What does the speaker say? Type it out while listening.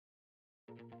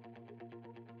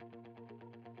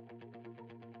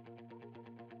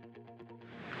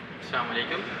Assalamu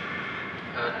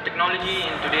alaikum. Technology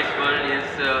in today's world is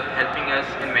helping us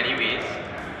in many ways.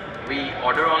 We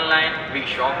order online, we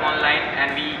shop online,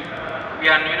 and we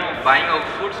are buying our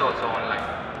foods also online.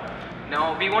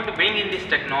 Now we want to bring in this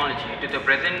technology to the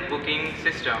present booking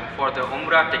system for the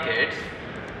Umrah tickets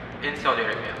in Saudi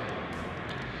Arabia.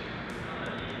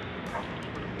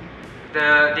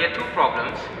 There are two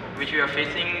problems which we are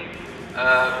facing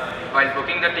while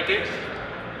booking the tickets.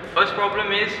 First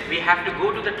problem is we have to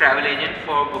go to the travel agent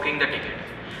for booking the ticket,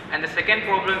 and the second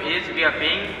problem is we are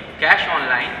paying cash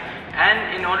online,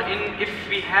 and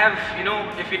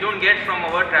if we don't get from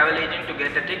our travel agent to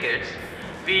get the tickets,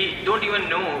 we don't even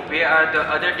know where are the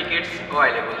other tickets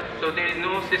available. So there is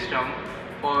no system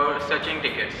for searching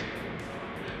tickets.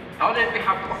 Now that we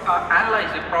have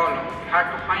analyzed the problem, we had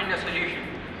to find a solution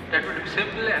that would be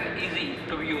simple and easy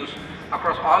to use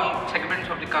across all segments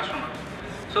of the customers.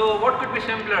 So what could be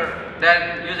simpler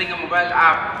than using a mobile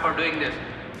app for doing this?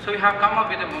 So we have come up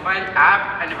with a mobile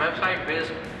app and a website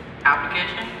based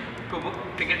application to book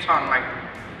tickets online.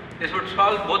 This would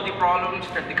solve both the problems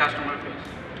that the customer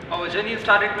face. Our journey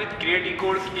started with creating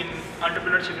course in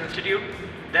Entrepreneurship Institute.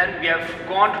 Then we have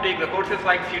gone to take the courses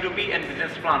like C2P and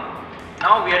Business Plan.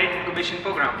 Now we are in incubation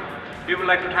program. We would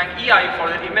like to thank EI for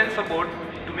their immense support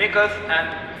to make us an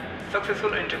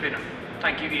successful entrepreneur.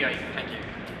 Thank you, EI. Thank you.